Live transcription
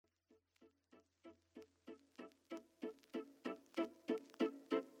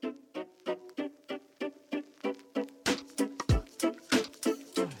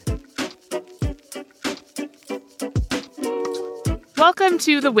Welcome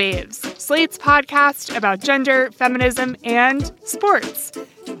to The Waves, Slate's podcast about gender, feminism, and sports.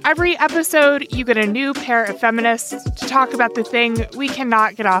 Every episode, you get a new pair of feminists to talk about the thing we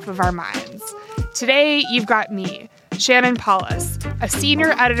cannot get off of our minds. Today, you've got me, Shannon Paulus, a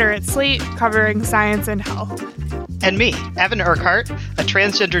senior editor at Slate covering science and health. And me, Evan Urquhart, a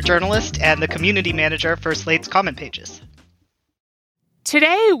transgender journalist and the community manager for Slate's comment pages.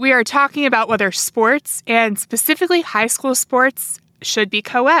 Today, we are talking about whether sports, and specifically high school sports, should be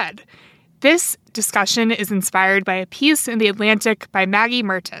co-ed. This discussion is inspired by a piece in The Atlantic by Maggie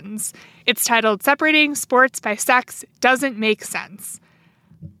Mertens. It's titled, "Separating Sports by Sex Doesn't Make Sense."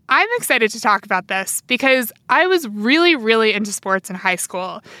 I'm excited to talk about this because I was really into sports in high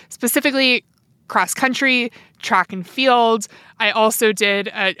school, specifically cross country, track and field. I also did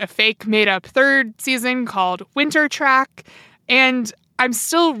a fake made-up third season called Winter Track, and I'm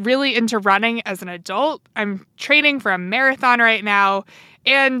still really into running as an adult. I'm training for a marathon right now,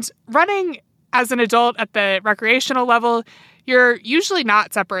 and running as an adult at the recreational level, you're usually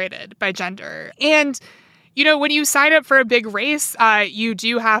not separated by gender. And, you know, when you sign up for a big race, you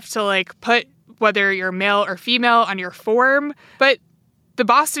do have to, put whether you're male or female on your form. But the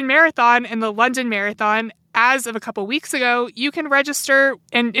Boston Marathon and the London Marathon, as of a couple weeks ago, you can register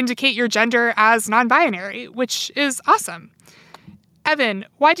and indicate your gender as non-binary, which is awesome. Evan,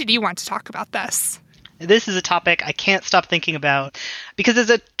 why did you want to talk about this? This is a topic I can't stop thinking about because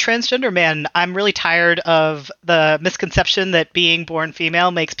as a transgender man, I'm really tired of the misconception that being born female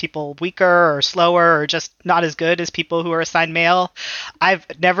makes people weaker or slower or just not as good as people who are assigned male. I've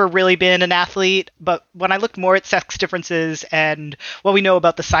never really been an athlete, but when I looked more at sex differences and what we know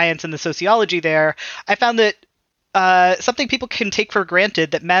about the science and the sociology there, I found that something people can take for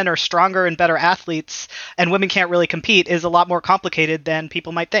granted, that men are stronger and better athletes and women can't really compete, is a lot more complicated than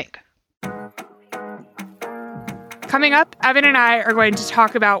people might think. Coming up, Evan and I are going to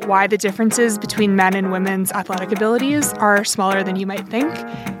talk about why the differences between men and women's athletic abilities are smaller than you might think,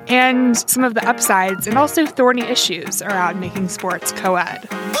 and some of the upsides and also thorny issues around making sports co-ed.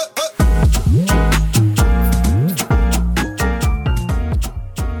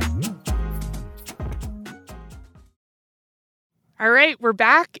 All right, we're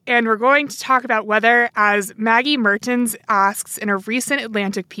back, and we're going to talk about whether, as Maggie Mertens asks in a recent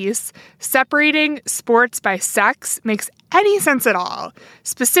Atlantic piece, separating sports by sex makes any sense at all,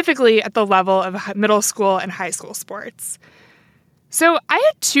 specifically at the level of middle school and high school sports. So I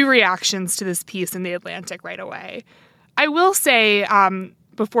had two reactions to this piece in The Atlantic right away. I will say,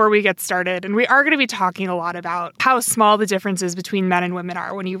 before we get started, and we are going to be talking a lot about how small the differences between men and women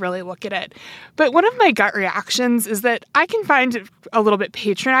are when you really look at it. But one of my gut reactions is that I can find it a little bit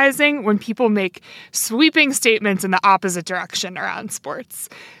patronizing when people make sweeping statements in the opposite direction around sports.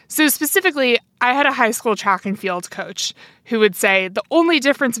 So specifically, I had a high school track and field coach who would say the only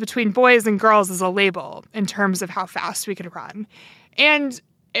difference between boys and girls is a label in terms of how fast we could run. And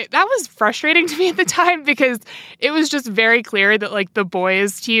that was frustrating to me at the time because it was just very clear that the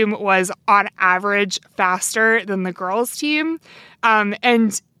boys team was on average faster than the girls team.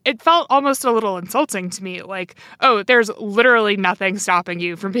 And it felt almost a little insulting to me. Oh, there's literally nothing stopping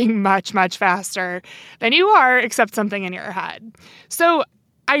you from being much, much faster than you are except something in your head. So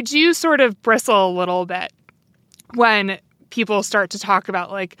I do sort of bristle a little bit when people start to talk about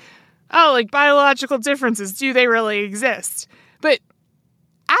biological differences. Do they really exist? But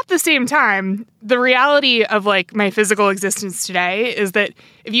at the same time, the reality of my physical existence today is that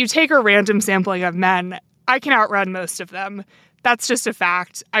if you take a random sampling of men, I can outrun most of them. That's just a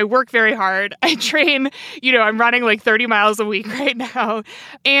fact. I work very hard. I train, I'm running 30 miles a week right now.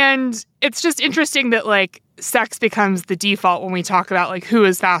 And it's just interesting that sex becomes the default when we talk about who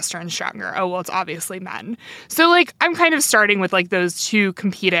is faster and stronger. Oh, well, it's obviously men. So I'm kind of starting with those two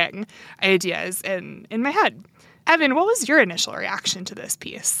competing ideas in my head. Evan, what was your initial reaction to this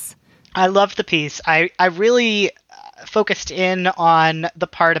piece? I loved the piece. I really focused in on the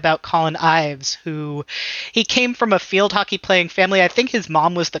part about Colin Ives, who he came from a field hockey playing family. I think his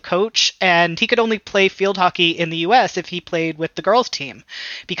mom was the coach, and he could only play field hockey in the U.S. if he played with the girls' team,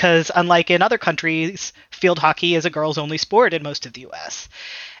 because unlike in other countries, field hockey is a girls-only sport in most of the U.S.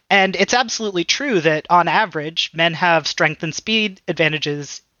 And it's absolutely true that on average, men have strength and speed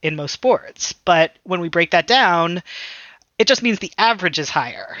advantages in most sports. But when we break that down, it just means the average is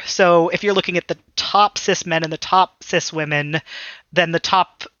higher. So if you're looking at the top cis men and the top cis women, then the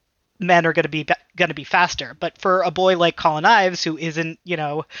top men are going to be faster. But for a boy like Colin Ives, who isn't,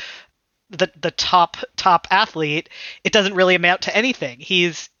 the top athlete, it doesn't really amount to anything.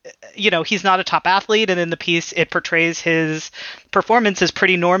 He's not a top athlete, and in the piece it portrays his performance as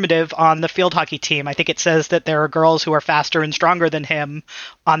pretty normative on the field hockey team. I think it says that there are girls who are faster and stronger than him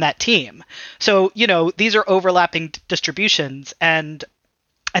on that team. So, these are overlapping distributions, and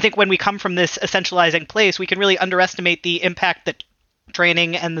I think when we come from this essentializing place, we can really underestimate the impact that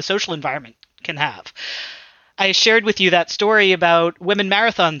training and the social environment can have. I shared with you that story about women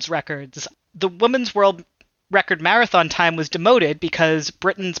marathons records. The women's world record marathon time was demoted because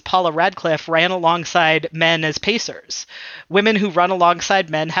Britain's Paula Radcliffe ran alongside men as pacers. Women who run alongside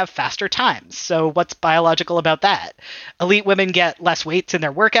men have faster times. So what's biological about that? Elite women get less weights in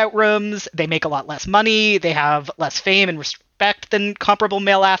their workout rooms. They make a lot less money. They have less fame and respect than comparable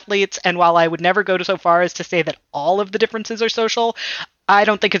male athletes. And while I would never go so far as to say that all of the differences are social, I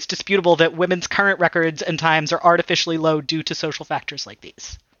don't think it's disputable that women's current records and times are artificially low due to social factors like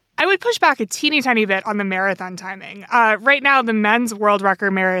these. I would push back a teeny tiny bit on the marathon timing. Right now, the men's world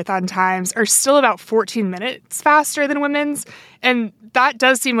record marathon times are still about 14 minutes faster than women's. And that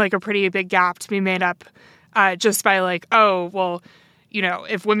does seem like a pretty big gap to be made up just by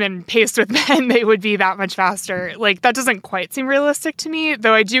if women paced with men, they would be that much faster. Like, that doesn't quite seem realistic to me,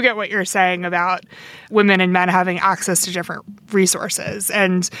 though I do get what you're saying about women and men having access to different resources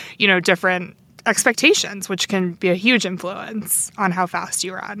and, different expectations, which can be a huge influence on how fast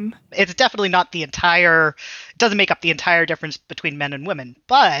you run. It's definitely not it doesn't make up the entire difference between men and women.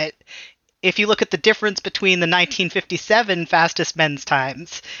 But if you look at the difference between the 1957 fastest men's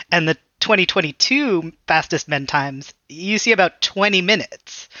times and the 2022 fastest men times, you see about 20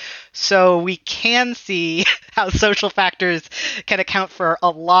 minutes. So we can see how social factors can account for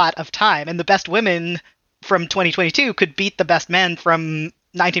a lot of time. And the best women from 2022 could beat the best men from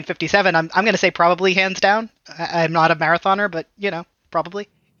 1957. I'm going to say probably hands down. I'm not a marathoner, but, probably.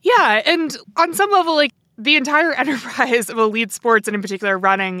 Yeah. And on some level, the entire enterprise of elite sports, and in particular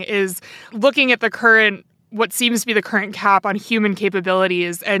running, is looking at what seems to be the current cap on human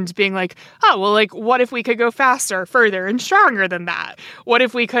capabilities and being like, what if we could go faster, further, and stronger than that? What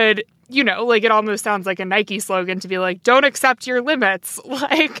if we could, it almost sounds like a Nike slogan to be like, don't accept your limits.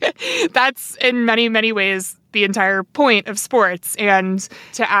 That's in many, many ways the entire point of sports. And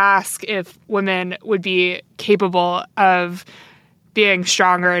to ask if women would be capable of being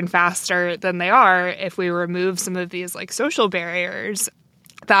stronger and faster than they are if we remove some of these social barriers,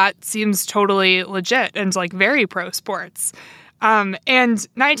 that seems totally legit and very pro sports. And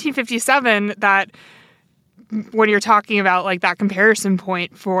 1957, that when you're talking about that comparison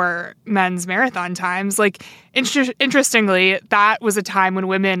point for men's marathon times, interestingly, that was a time when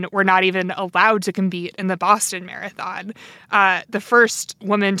women were not even allowed to compete in the Boston Marathon. The first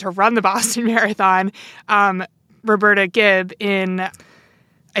woman to run the Boston Marathon, Roberta Gibb, in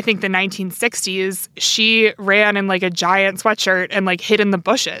I think the 1960s, she ran in a giant sweatshirt and hid in the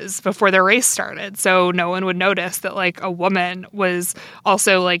bushes before the race started. So no one would notice that a woman was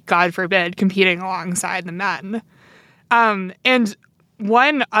also God forbid, competing alongside the men. And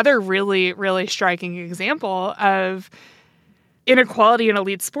one other really, really striking example of inequality in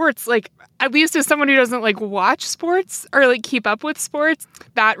elite sports, at least as someone who doesn't watch sports or keep up with sports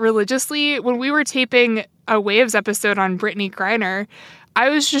that religiously, when we were taping a Waves episode on Brittany Griner, I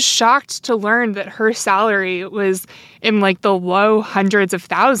was just shocked to learn that her salary was in the low hundreds of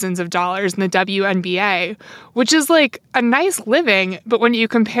thousands of dollars in the WNBA, which is a nice living. But when you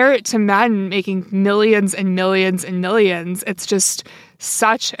compare it to men making millions and millions and millions, it's just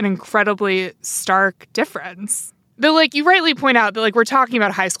such an incredibly stark difference. Though, you rightly point out that, we're talking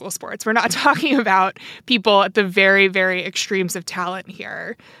about high school sports. We're not talking about people at the very, very extremes of talent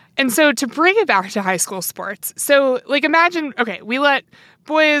here. And so to bring it back to high school sports, so, imagine, okay, we let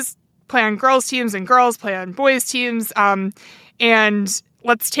boys play on girls' teams and girls play on boys' teams. And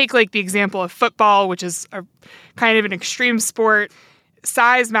let's take, the example of football, which is a kind of an extreme sport.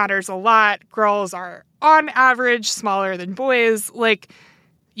 Size matters a lot. Girls are, on average, smaller than boys.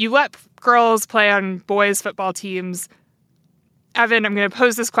 You let girls play on boys' football teams. Evan, I'm going to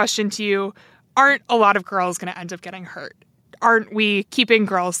pose this question to you. Aren't a lot of girls going to end up getting hurt? Aren't we keeping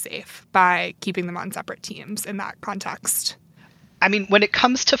girls safe by keeping them on separate teams in that context? I mean, when it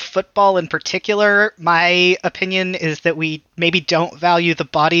comes to football in particular, my opinion is that we maybe don't value the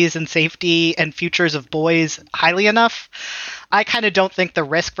bodies and safety and futures of boys highly enough. I kind of don't think the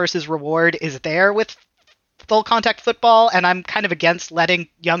risk versus reward is there with full contact football, and I'm kind of against letting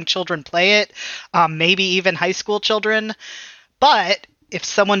young children play it, maybe even high school children. But if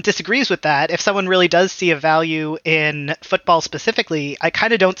someone disagrees with that, if someone really does see a value in football specifically, I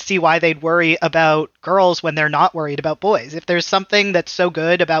kind of don't see why they'd worry about girls when they're not worried about boys. If there's something that's so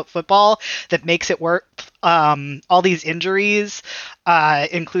good about football that makes it worth all these injuries,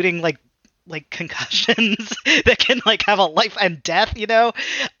 including like concussions that can like have a life and death,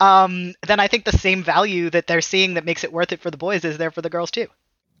 then I think the same value that they're seeing that makes it worth it for the boys is there for the girls too.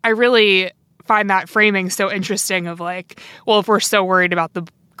 I really find that framing so interesting of like, well, if we're so worried about the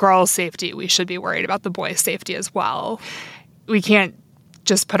girls' safety, we should be worried about the boys' safety as well. We can't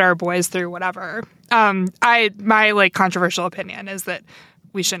just put our boys through whatever. My like controversial opinion is that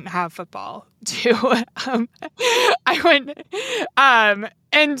we shouldn't have football too.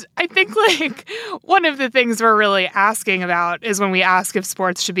 And I think like one of the things we're really asking about is when we ask if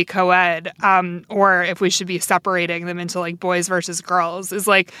sports should be co-ed, or if we should be separating them into like boys versus girls, is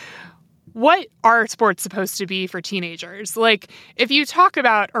like, what are sports supposed to be for teenagers? Like, if you talk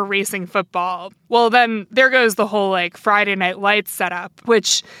about erasing football, well, then there goes the whole like Friday Night Lights setup,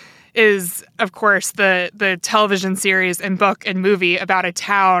 which is, of course, the television series and book and movie about a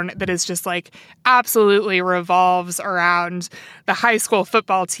town that is just like absolutely revolves around the high school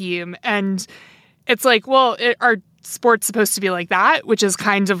football team. And it's like, well, are sports supposed to be like that, which is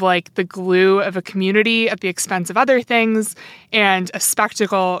kind of like the glue of a community at the expense of other things and a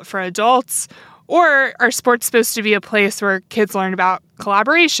spectacle for adults? Or are sports supposed to be a place where kids learn about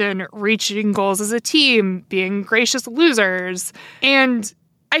collaboration, reaching goals as a team, being gracious losers? And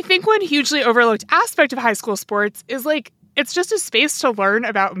I think one hugely overlooked aspect of high school sports is like, it's just a space to learn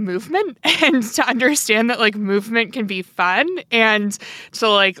about movement and to understand that like movement can be fun, and to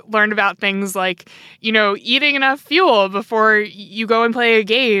like learn about things like, eating enough fuel before you go and play a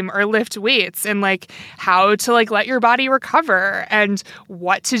game or lift weights, and like how to like let your body recover and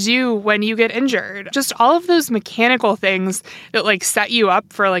what to do when you get injured. Just all of those mechanical things that like set you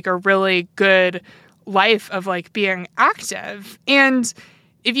up for like a really good life of like being active. And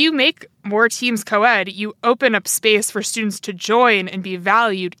if you make more teams co-ed, you open up space for students to join and be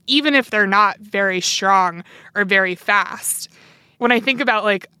valued, even if they're not very strong or very fast. When I think about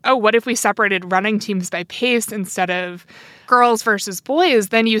like, oh, what if we separated running teams by pace instead of girls versus boys,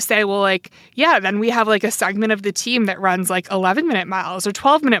 then you say, well, like, yeah, then we have like a segment of the team that runs like 11-minute miles or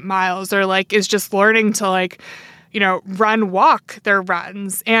 12-minute miles, or like is just learning to like, walk their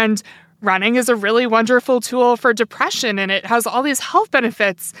runs. And running is a really wonderful tool for depression, and it has all these health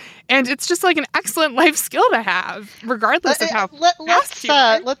benefits, and it's just like an excellent life skill to have, regardless of how fast you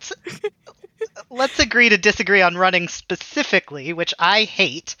are. Let's agree to disagree on running specifically, which I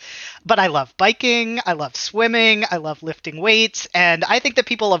hate, but I love biking, I love swimming, I love lifting weights, and I think that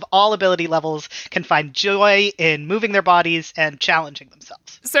people of all ability levels can find joy in moving their bodies and challenging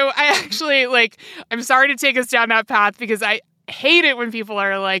themselves. So I actually, I'm sorry to take us down that path, because I hate it when people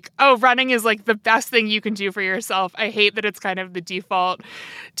are like, oh, running is like the best thing you can do for yourself. I hate that it's kind of the default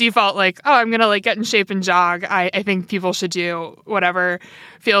like, oh, I'm gonna like get in shape and jog. I think people should do whatever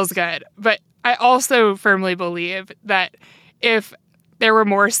feels good. But I also firmly believe that if there were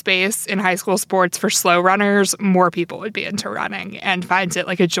more space in high school sports for slow runners, more people would be into running and find it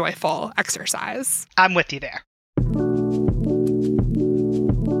like a joyful exercise. I'm with you there.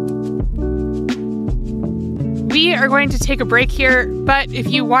 We are going to take a break here, but if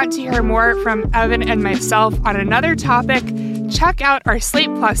you want to hear more from Evan and myself on another topic, check out our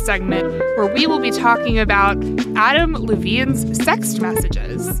Slate Plus segment, where we will be talking about Adam Levine's sext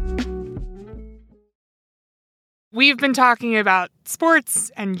messages. We've been talking about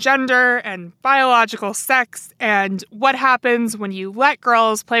sports and gender and biological sex and what happens when you let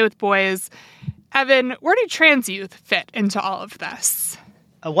girls play with boys. Evan, where do trans youth fit into all of this?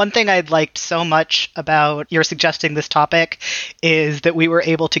 One thing I liked so much about your suggesting this topic is that we were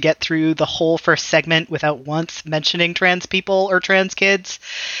able to get through the whole first segment without once mentioning trans people or trans kids.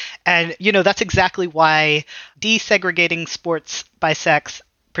 And, that's exactly why desegregating sports by sex,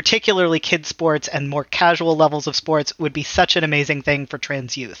 particularly kids' sports and more casual levels of sports, would be such an amazing thing for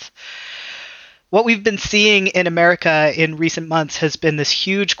trans youth. What we've been seeing in America in recent months has been this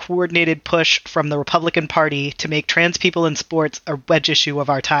huge coordinated push from the Republican Party to make trans people in sports a wedge issue of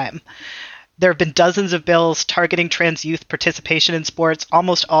our time. There have been dozens of bills targeting trans youth participation in sports,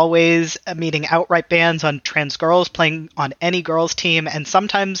 almost always meaning outright bans on trans girls playing on any girls' team, and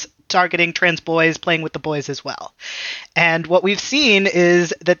sometimes targeting trans boys playing with the boys as well. And what we've seen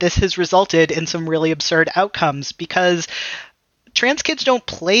is that this has resulted in some really absurd outcomes, because trans kids don't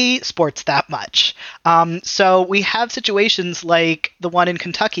play sports that much. So we have situations like the one in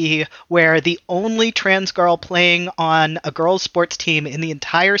Kentucky where the only trans girl playing on a girls' sports team in the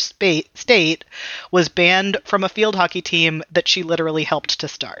entire state was banned from a field hockey team that she literally helped to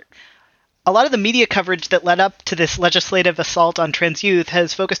start. A lot of the media coverage that led up to this legislative assault on trans youth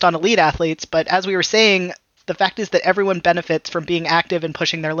has focused on elite athletes, but as we were saying, the fact is that everyone benefits from being active and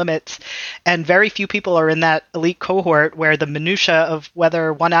pushing their limits, and very few people are in that elite cohort where the minutia of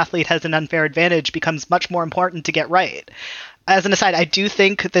whether one athlete has an unfair advantage becomes much more important to get right. As an aside, I do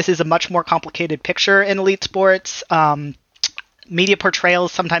think this is a much more complicated picture in elite sports. Media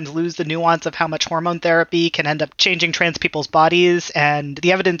portrayals sometimes lose the nuance of how much hormone therapy can end up changing trans people's bodies, and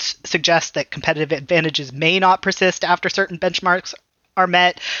the evidence suggests that competitive advantages may not persist after certain benchmarks are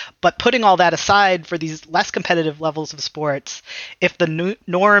met. But putting all that aside, for these less competitive levels of sports, if the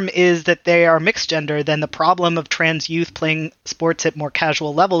norm is that they are mixed gender, then the problem of trans youth playing sports at more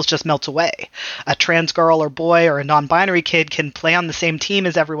casual levels just melts away. A trans girl or boy or a non-binary kid can play on the same team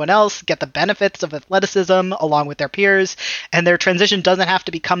as everyone else, get the benefits of athleticism along with their peers, and their transition doesn't have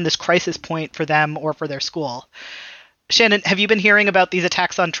to become this crisis point for them or for their school. Shannon, have you been hearing about these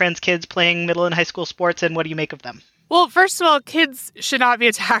attacks on trans kids playing middle and high school sports, and what do you make of them? Well, first of all, kids should not be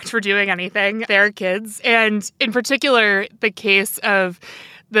attacked for doing anything. They're kids. And in particular, the case of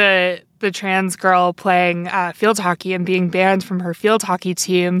the trans girl playing field hockey and being banned from her field hockey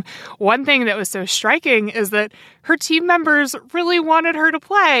team, one thing that was so striking is that her team members really wanted her to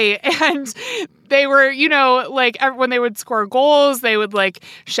play. And they were, like when they would score goals, they would like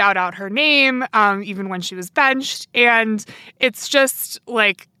shout out her name, even when she was benched. And it's just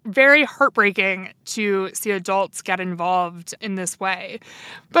like very heartbreaking to see adults get involved in this way.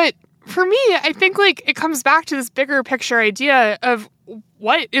 But for me, I think like it comes back to this bigger picture idea of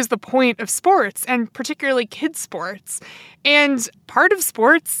what is the point of sports, and particularly kids' sports. And part of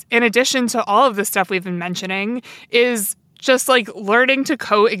sports, in addition to all of the stuff we've been mentioning, is just like learning to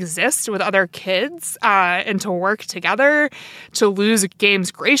coexist with other kids and to work together, to lose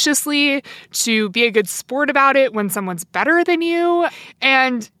games graciously, to be a good sport about it when someone's better than you.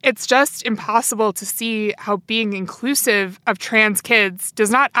 And it's just impossible to see how being inclusive of trans kids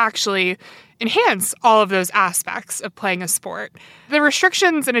does not actually enhance all of those aspects of playing a sport. The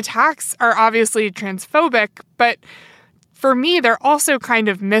restrictions and attacks are obviously transphobic, but for me, they're also kind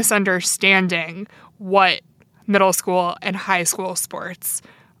of misunderstanding what middle school and high school sports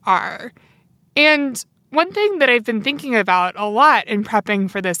are. And one thing that I've been thinking about a lot in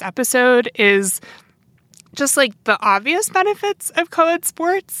prepping for this episode is just like the obvious benefits of co-ed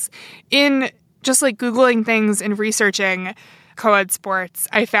sports. In just like Googling things and researching co-ed sports,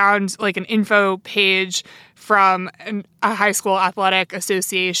 I found like an info page from a high school athletic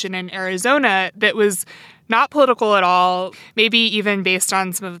association in Arizona that was not political at all, maybe even based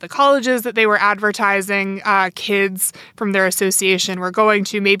on some of the colleges that they were advertising kids from their association were going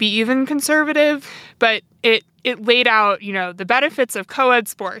to, maybe even conservative. But it laid out, the benefits of co-ed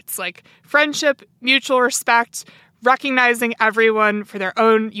sports, like friendship, mutual respect, recognizing everyone for their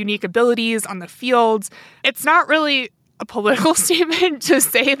own unique abilities on the field. It's not really a political statement to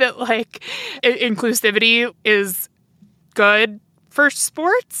say that, like, inclusivity is good for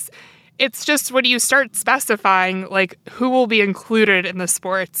sports. It's just when you start specifying, like, who will be included in the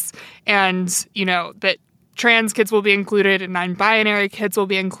sports and, that trans kids will be included and non-binary kids will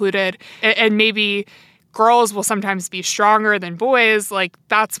be included, and maybe girls will sometimes be stronger than boys, like,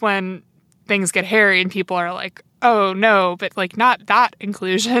 that's when things get hairy and people are like, oh, no, but, like, not that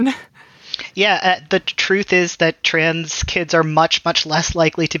inclusion. Yeah, the truth is that trans kids are much, much less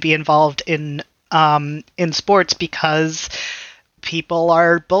likely to be involved in sports because people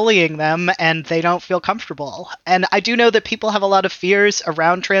are bullying them and they don't feel comfortable. And I do know that people have a lot of fears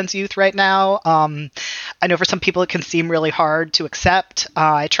around trans youth right now. I know for some people it can seem really hard to accept.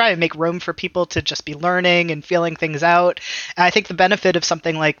 I try and make room for people to just be learning and feeling things out. And I think the benefit of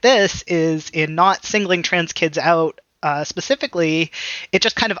something like this is in not singling trans kids out specifically, it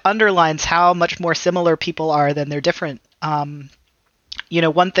just kind of underlines how much more similar people are than they're different.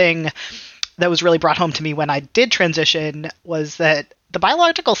 One thing that was really brought home to me when I did transition was that the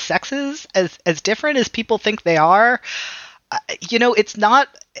biological sexes, as different as people think they are, it's not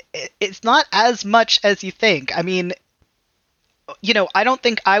as much as you think. I mean, I don't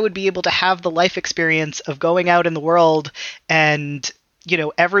think I would be able to have the life experience of going out in the world and,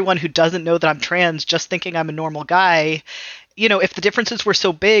 everyone who doesn't know that I'm trans just thinking I'm a normal guy. If the differences were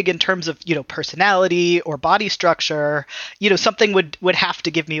so big in terms of, personality or body structure, something would have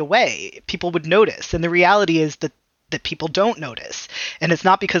to give me away. People would notice. And the reality is that that people don't notice. And it's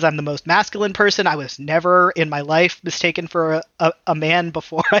not because I'm the most masculine person. I was never in my life mistaken for a man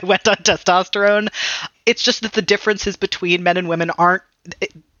before I went on testosterone. It's just that the differences between men and women aren't,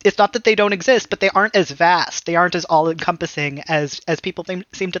 it's not that they don't exist, but they aren't as vast. They aren't as all-encompassing as people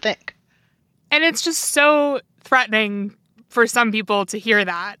seem to think. And it's just so threatening for some people to hear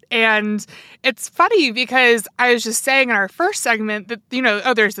that. And it's funny because I was just saying in our first segment that,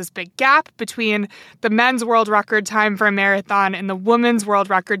 there's this big gap between the men's world record time for a marathon and the women's world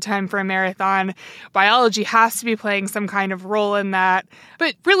record time for a marathon. Biology has to be playing some kind of role in that.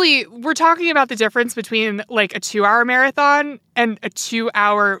 But really, we're talking about the difference between like a 2-hour marathon and a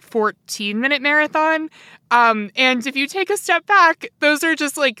 2-hour 14-minute marathon. And if you take a step back, those are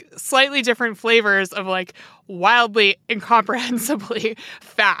just like slightly different flavors of like wildly incomprehensibly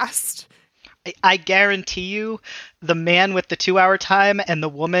fast. I guarantee you the man with the 2-hour time and the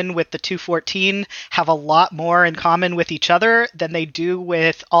woman with the 2:14 have a lot more in common with each other than they do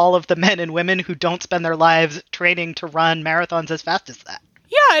with all of the men and women who don't spend their lives training to run marathons as fast as that.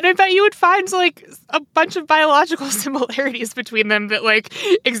 Yeah, and I bet you would find like a bunch of biological similarities between them that like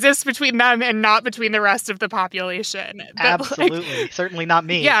exist between them and not between the rest of the population. That, absolutely. Certainly not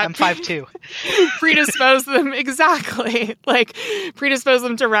me. Yeah. I'm 5'2". Predispose them, exactly. Like predispose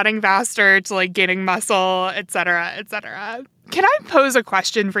them to running faster, to like gaining muscle, et cetera, et cetera. Can I pose a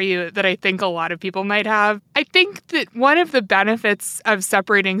question for you that I think a lot of people might have? I think that one of the benefits of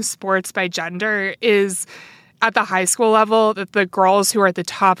separating sports by gender is at the high school level that the girls who are at the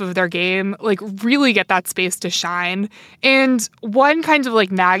top of their game like really get that space to shine. And one kind of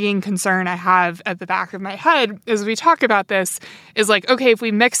like nagging concern I have at the back of my head as we talk about this is like, okay, if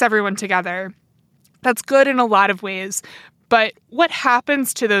we mix everyone together, that's good in a lot of ways. But what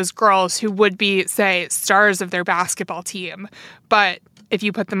happens to those girls who would be, say, stars of their basketball team, but if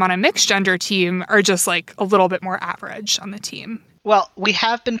you put them on a mixed gender team are just like a little bit more average on the team? Well, we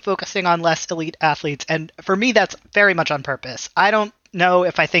have been focusing on less elite athletes, and for me, that's very much on purpose. I don't know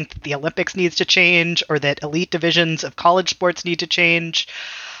if I think that the Olympics needs to change or that elite divisions of college sports need to change,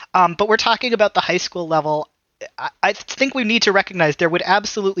 but we're talking about the high school level. I think we need to recognize there would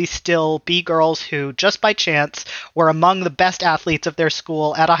absolutely still be girls who, just by chance, were among the best athletes of their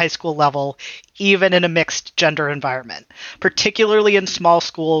school at a high school level, even in a mixed gender environment, particularly in small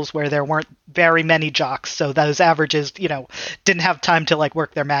schools where there weren't very many jocks. So those averages, didn't have time to like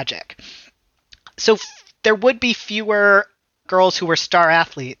work their magic. So there would be fewer girls who were star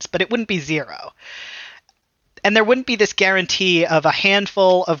athletes, but it wouldn't be zero. And there wouldn't be this guarantee of a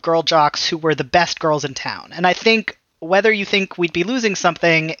handful of girl jocks who were the best girls in town. And I think whether you think we'd be losing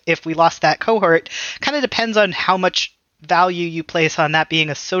something if we lost that cohort kind of depends on how much value you place on that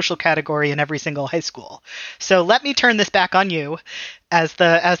being a social category in every single high school. So let me turn this back on you as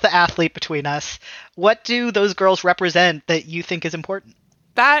the athlete between us. What do those girls represent that you think is important?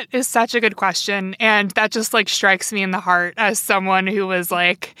 That is such a good question. And that just like strikes me in the heart as someone who was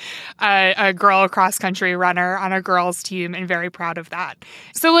like a girl cross-country runner on a girls team and very proud of that.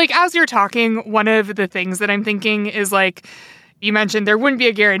 So like as you're talking, one of the things that I'm thinking is like, you mentioned there wouldn't be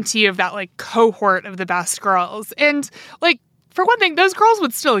a guarantee of that like cohort of the best girls. And like, for one thing, those girls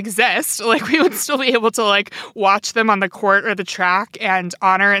would still exist. Like we would still be able to like watch them on the court or the track and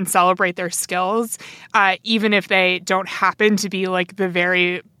honor and celebrate their skills, even if they don't happen to be like the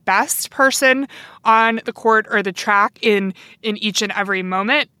very best person on the court or the track in each and every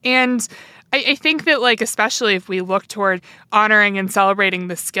moment. And I think that like, especially if we look toward honoring and celebrating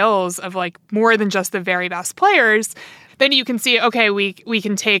the skills of like more than just the very best players, then you can see, okay, we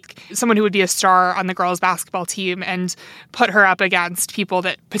can take someone who would be a star on the girls' basketball team and put her up against people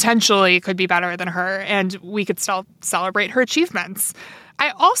that potentially could be better than her, and we could still celebrate her achievements.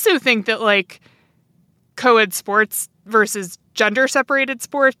 I also think that, like, co-ed sports versus gender-separated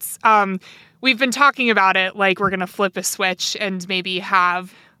sports, we've been talking about it like we're going to flip a switch and maybe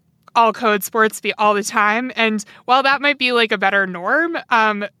have all co-ed sports be all the time. And while that might be, like, a better norm,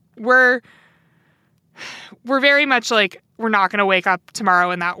 we're very much like, we're not going to wake up tomorrow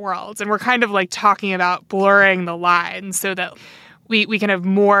in that world. And we're kind of like talking about blurring the lines so that we can have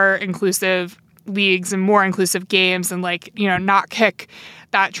more inclusive leagues and more inclusive games and like, not kick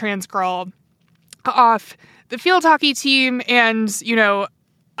that trans girl off the field hockey team and,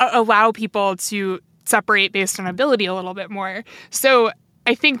 allow people to separate based on ability a little bit more. So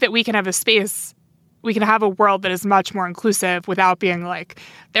I think that we can have we can have a world that is much more inclusive without being like,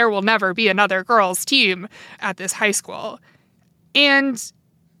 there will never be another girls' team at this high school. And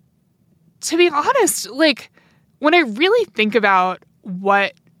to be honest, like, when I really think about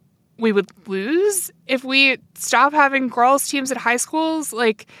what we would lose if we stop having girls' teams at high schools,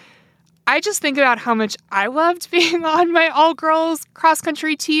 like, I just think about how much I loved being on my all-girls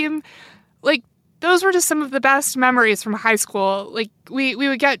cross-country team. Like, those were just some of the best memories from high school. Like, we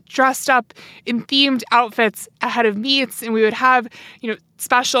would get dressed up in themed outfits ahead of meets, and we would have,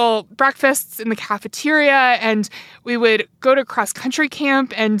 special breakfasts in the cafeteria, and we would go to cross-country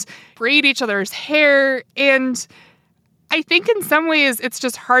camp and braid each other's hair. And I think in some ways it's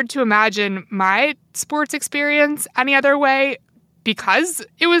just hard to imagine my sports experience any other way because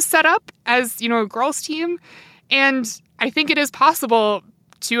it was set up as, a girls' team. And I think it is possible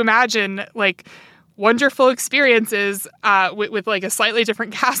to imagine, like, wonderful experiences with like a slightly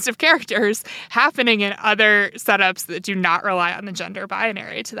different cast of characters happening in other setups that do not rely on the gender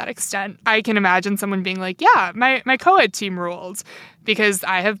binary to that extent. I can imagine someone being like, yeah, my co-ed team rules, because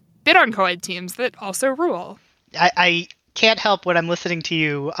I have been on co-ed teams that also rule. I can't help when I'm listening to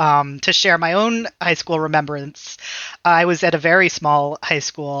you to share my own high school remembrance. I was at a very small high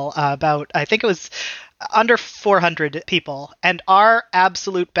school, I think it was under 400 people, and our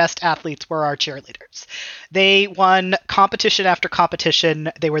absolute best athletes were our cheerleaders. They won competition after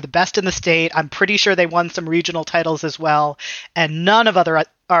competition. They were the best in the state. I'm pretty sure they won some regional titles as well, and none of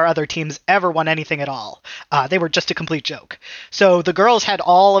our other teams ever won anything at all. They were just a complete joke. So the girls had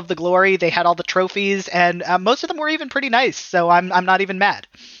all of the glory. They had all the trophies, and most of them were even pretty nice, so I'm not even mad.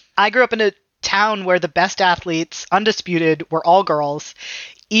 I grew up in a town where the best athletes, undisputed, were all girls,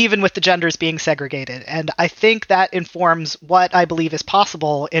 even with the genders being segregated. And I think that informs what I believe is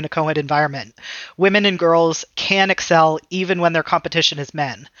possible in a co-ed environment. Women and girls can excel even when their competition is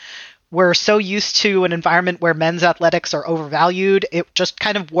men. We're so used to an environment where men's athletics are overvalued, it just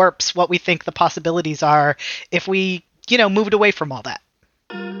kind of warps what we think the possibilities are if we, moved away from all that.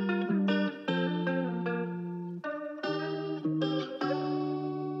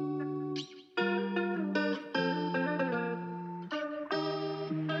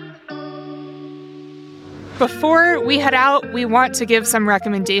 Before we head out, we want to give some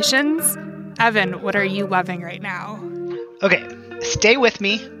recommendations. Evan, what are you loving right now? Okay, stay with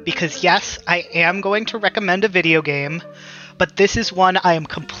me because yes, I am going to recommend a video game, but this is one I am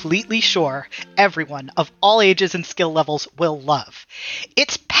completely sure everyone of all ages and skill levels will love.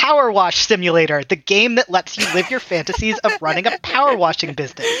 It's Power Wash Simulator, the game that lets you live your fantasies of running a power washing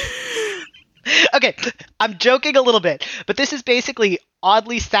business. Okay, I'm joking a little bit, but this is basically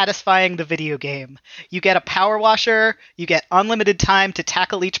oddly satisfying the video game. You get a power washer, you get unlimited time to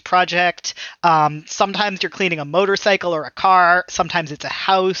tackle each project. Sometimes you're cleaning a motorcycle or a car, sometimes it's a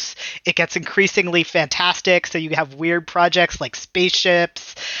house. It gets increasingly fantastic, so you have weird projects like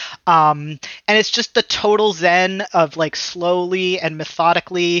spaceships. And it's just the total zen of like slowly and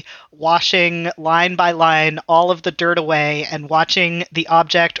methodically washing line by line all of the dirt away and watching the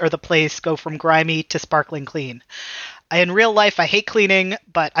object or the place go from grimy to sparkling clean. In real life, I hate cleaning,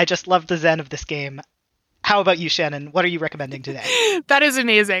 but I just love the zen of this game. How about you, Shannon? What are you recommending today? That is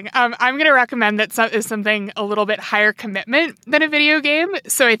amazing. I'm going to recommend that is something a little bit higher commitment than a video game.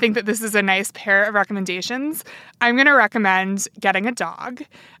 So I think that this is a nice pair of recommendations. I'm going to recommend getting a dog.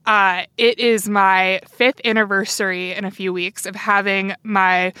 It is my 5th anniversary in a few weeks of having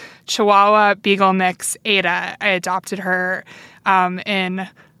my Chihuahua Beagle mix, Ada. I adopted her in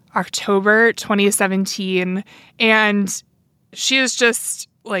October 2017, and she is just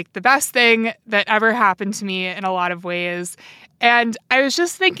like the best thing that ever happened to me in a lot of ways. And I was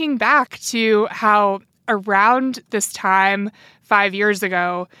just thinking back to how around this time 5 years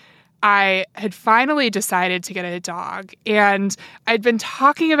ago, I had finally decided to get a dog, and I'd been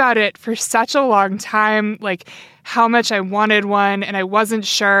talking about it for such a long time, like how much I wanted one, and I wasn't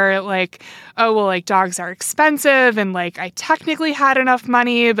sure, like, oh, well, like, dogs are expensive, and, like, I technically had enough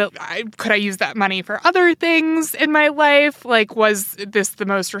money, but could I use that money for other things in my life? Like, was this the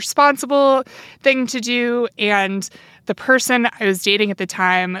most responsible thing to do? And the person I was dating at the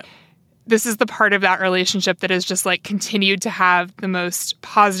time, this is the part of that relationship that has just, like, continued to have the most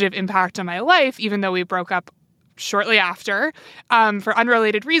positive impact on my life, even though we broke up shortly after, for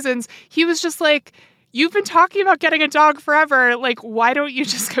unrelated reasons. He was just like, you've been talking about getting a dog forever. Like, why don't you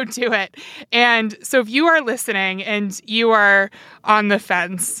just go do it? And so if you are listening and you are on the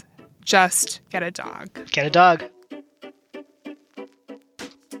fence, just get a dog. Get a dog.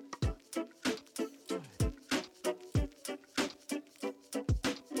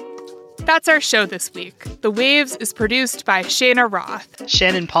 That's our show this week. The Waves is produced by Shayna Roth.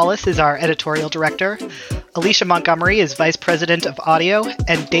 Shannon Paulus is our editorial director. Alicia Montgomery is vice president of audio,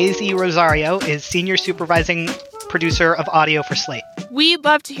 and Daisy Rosario is senior supervising producer of audio for Slate. We'd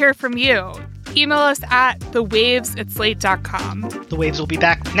love to hear from you. Email us at thewaves@slate.com. The Waves will be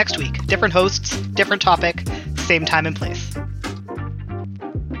back next week. Different hosts, different topic, same time and place.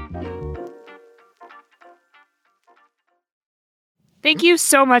 Thank you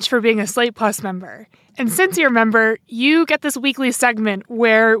so much for being a Slate Plus member. And since you're a member, you get this weekly segment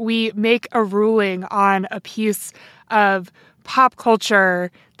where we make a ruling on a piece of pop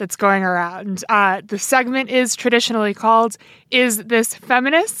culture that's going around. The segment is traditionally called, Is This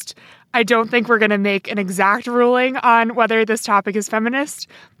Feminist? I don't think we're going to make an exact ruling on whether this topic is feminist,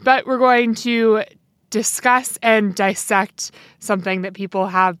 but we're going to discuss and dissect something that people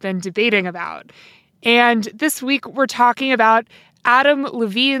have been debating about. And this week, we're talking about Adam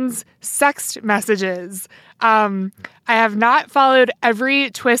Levine's sext messages. I have not followed every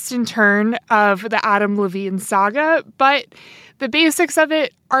twist and turn of the Adam Levine saga, but the basics of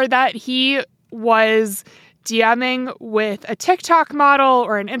it are that he was DMing with a TikTok model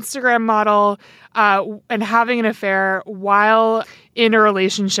or an Instagram model and having an affair while in a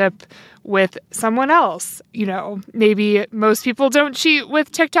relationship with someone else. You know, maybe most people don't cheat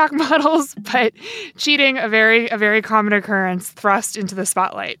with TikTok models, but cheating, a very common occurrence thrust into the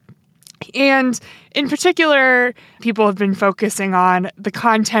spotlight. And in particular, people have been focusing on the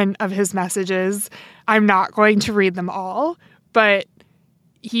content of his messages. I'm not going to read them all, but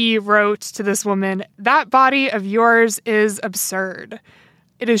he wrote to this woman, "That body of yours is absurd.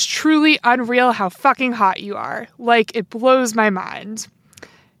 It is truly unreal how fucking hot you are. Like, it blows my mind."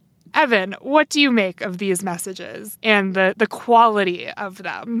 Evan, what do you make of these messages and the quality of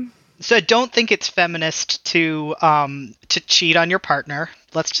them? So I don't think it's feminist to cheat on your partner.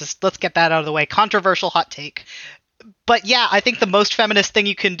 Let's get that out of the way. Controversial hot take. But yeah, I think the most feminist thing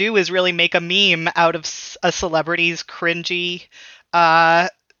you can do is really make a meme out of a celebrity's cringy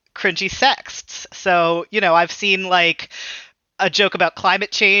sexts. So, you know, I've seen like a joke about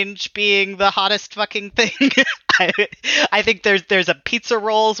climate change being the hottest fucking thing. I think there's a pizza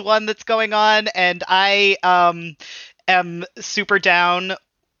rolls one that's going on, and I am super down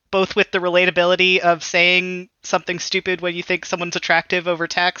both with the relatability of saying something stupid when you think someone's attractive over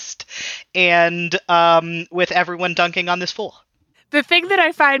text, and with everyone dunking on this fool. The thing that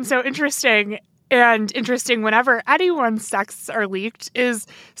I find so interesting whenever anyone's sexts are leaked is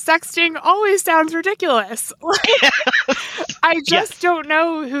sexting always sounds ridiculous. I just don't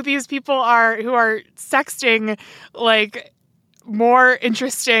know who these people are who are sexting like more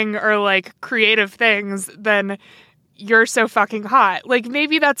interesting or like creative things than "you're so fucking hot." Like,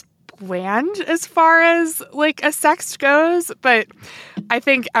 maybe that's bland as far as like a sext goes, but I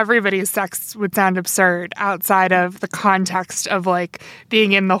think everybody's sexts would sound absurd outside of the context of like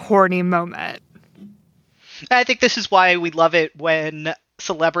being in the horny moment. I think this is why we love it when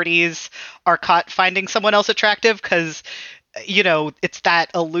celebrities are caught finding someone else attractive, because, you know, it's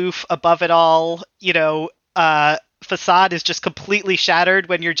that aloof, above it all, you know, facade is just completely shattered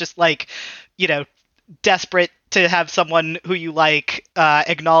when you're just like, you know, desperate to have someone who you like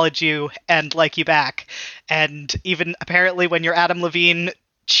acknowledge you and like you back. And even apparently when you're Adam Levine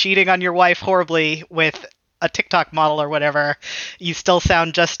cheating on your wife horribly with a TikTok model or whatever, you still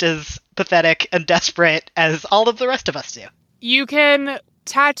sound just as pathetic and desperate as all of the rest of us do. You can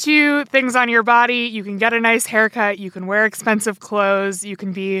tattoo things on your body, you can get a nice haircut, you can wear expensive clothes, you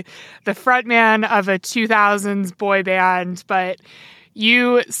can be the frontman of a 2000s boy band, but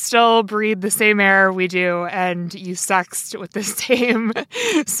you still breathe the same air we do, and you sext with the same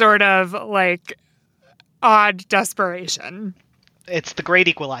sort of like odd desperation. It's the great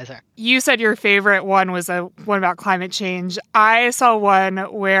equalizer. You said your favorite one was a one about climate change. I saw one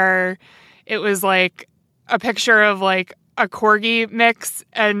where it was like a picture of like a corgi mix,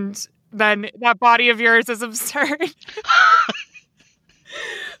 and then "that body of yours is absurd."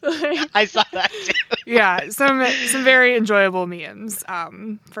 I saw that too. Yeah, some very enjoyable memes,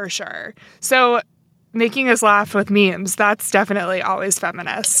 for sure. So making us laugh with memes, that's definitely always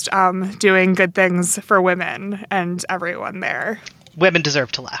feminist. Doing good things for women and everyone there. Women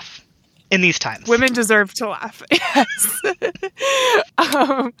deserve to laugh in these times. Women deserve to laugh. Yes.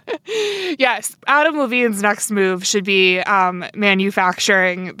 Yes. Adam Levine's next move should be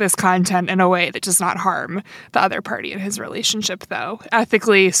manufacturing this content in a way that does not harm the other party in his relationship, though.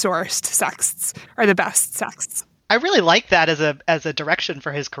 Ethically sourced sexts are the best sexts. I really like that as a direction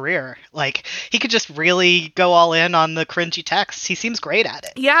for his career. Like, he could just really go all in on the cringy texts. He seems great at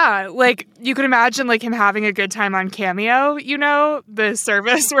it. Yeah, like you could imagine like him having a good time on Cameo, you know, the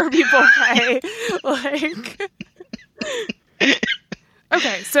service where people pay. Like,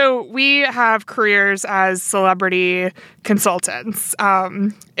 okay, so we have careers as celebrity consultants.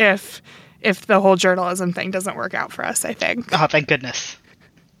 If the whole journalism thing doesn't work out for us, I think. Oh, thank goodness.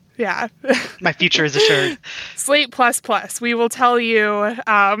 Yeah. My future is assured. Slate Plus Plus. We will tell you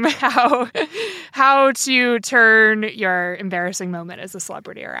how to turn your embarrassing moment as a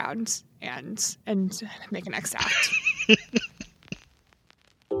celebrity around and make a next act.